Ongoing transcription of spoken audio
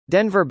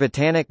Denver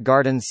Botanic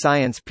Gardens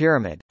Science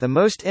Pyramid, the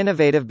most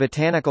innovative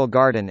botanical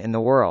garden in the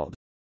world.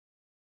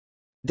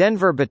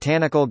 Denver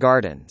Botanical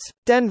Gardens,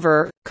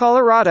 Denver,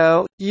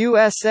 Colorado,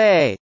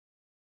 USA.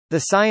 The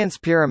Science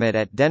Pyramid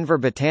at Denver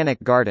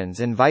Botanic Gardens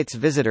invites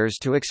visitors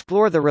to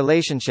explore the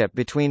relationship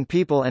between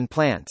people and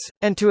plants,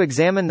 and to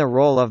examine the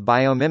role of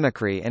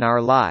biomimicry in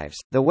our lives,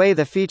 the way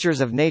the features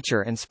of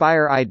nature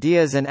inspire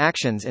ideas and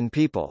actions in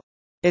people.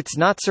 It's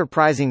not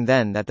surprising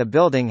then that the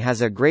building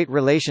has a great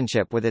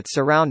relationship with its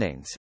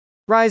surroundings.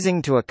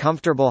 Rising to a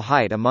comfortable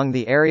height among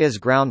the area's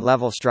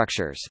ground-level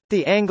structures,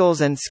 the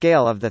angles and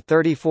scale of the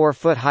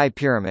 34-foot-high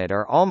pyramid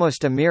are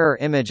almost a mirror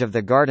image of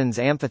the garden's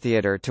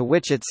amphitheater to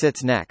which it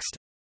sits next.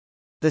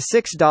 The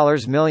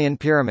 $6 million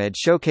pyramid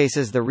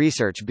showcases the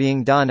research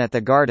being done at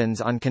the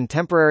gardens on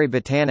contemporary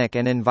botanic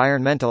and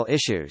environmental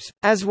issues,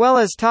 as well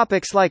as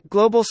topics like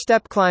global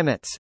steppe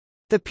climates.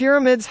 The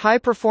pyramid's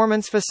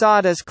high-performance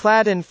facade is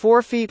clad in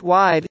 4 feet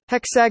wide,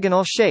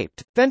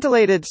 hexagonal-shaped,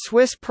 ventilated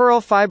Swiss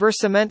pearl fiber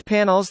cement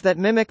panels that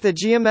mimic the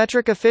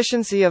geometric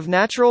efficiency of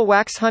natural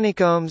wax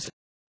honeycombs.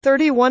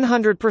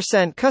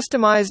 3,100%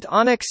 customized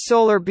onyx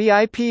solar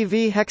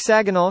BIPV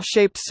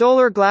hexagonal-shaped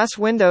solar glass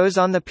windows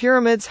on the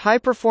pyramid's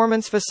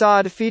high-performance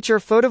facade feature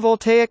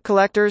photovoltaic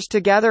collectors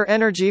to gather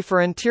energy for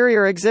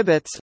interior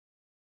exhibits.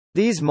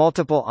 These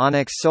multiple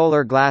onyx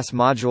solar glass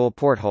module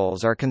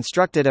portholes are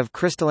constructed of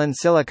crystalline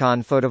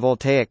silicon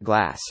photovoltaic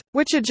glass,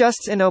 which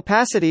adjusts in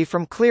opacity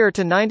from clear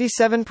to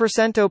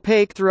 97%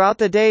 opaque throughout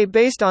the day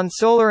based on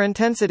solar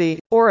intensity,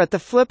 or at the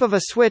flip of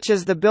a switch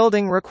as the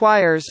building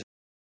requires.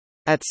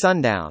 At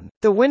sundown,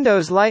 the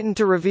windows lighten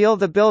to reveal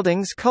the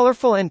building's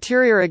colorful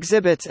interior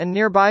exhibits and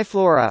nearby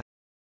flora.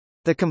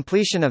 The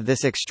completion of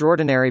this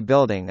extraordinary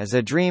building is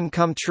a dream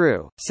come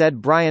true,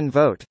 said Brian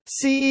Vogt,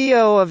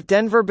 CEO of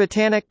Denver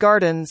Botanic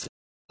Gardens.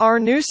 Our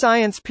new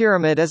science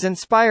pyramid is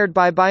inspired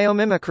by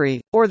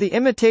biomimicry, or the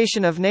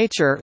imitation of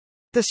nature.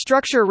 The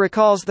structure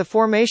recalls the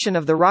formation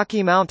of the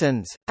Rocky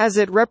Mountains, as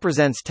it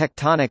represents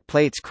tectonic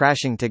plates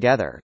crashing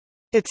together.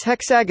 Its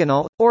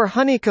hexagonal, or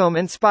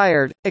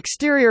honeycomb-inspired,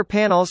 exterior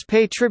panels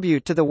pay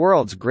tribute to the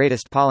world's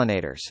greatest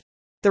pollinators.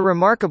 The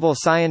remarkable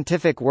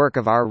scientific work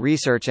of our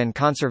research and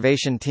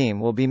conservation team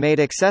will be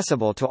made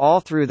accessible to all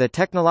through the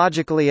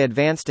technologically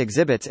advanced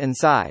exhibits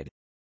inside.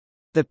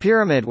 The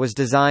pyramid was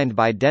designed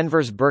by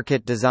Denver's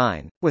Burkitt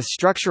Design, with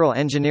structural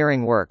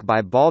engineering work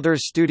by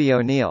Baldur's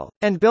Studio Neal,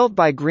 and built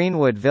by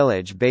Greenwood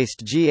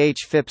Village-based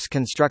G.H. Phipps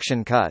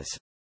Construction Cos.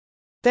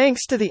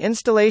 Thanks to the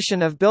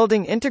installation of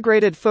building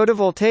integrated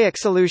photovoltaic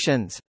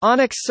solutions,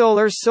 Onyx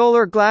Solar's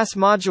solar glass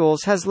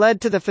modules has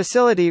led to the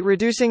facility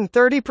reducing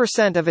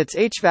 30% of its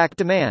HVAC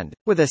demand,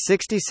 with a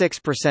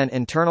 66%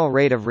 internal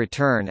rate of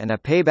return and a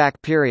payback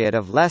period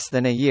of less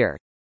than a year.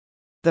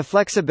 The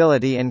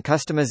flexibility and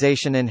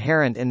customization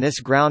inherent in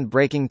this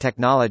groundbreaking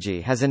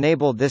technology has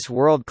enabled this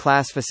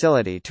world-class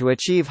facility to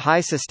achieve high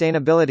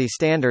sustainability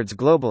standards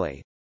globally.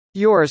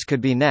 Yours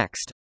could be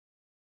next.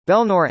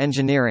 Belnor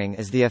Engineering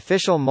is the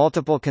official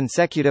multiple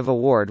consecutive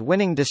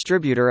award-winning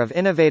distributor of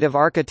innovative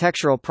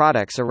architectural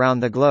products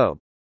around the globe.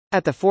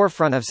 At the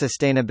forefront of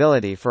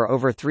sustainability for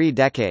over 3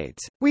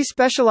 decades, we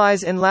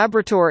specialize in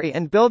laboratory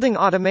and building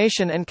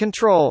automation and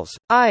controls,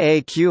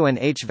 IAQ and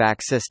HVAC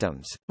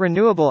systems,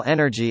 renewable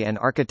energy and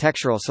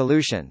architectural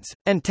solutions,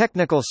 and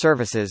technical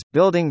services,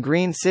 building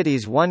green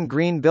cities one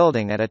green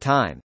building at a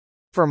time.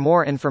 For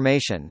more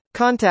information,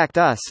 contact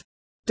us.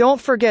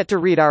 Don't forget to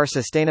read our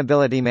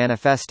Sustainability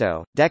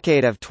Manifesto,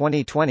 Decade of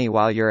 2020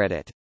 while you're at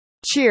it.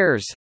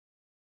 Cheers!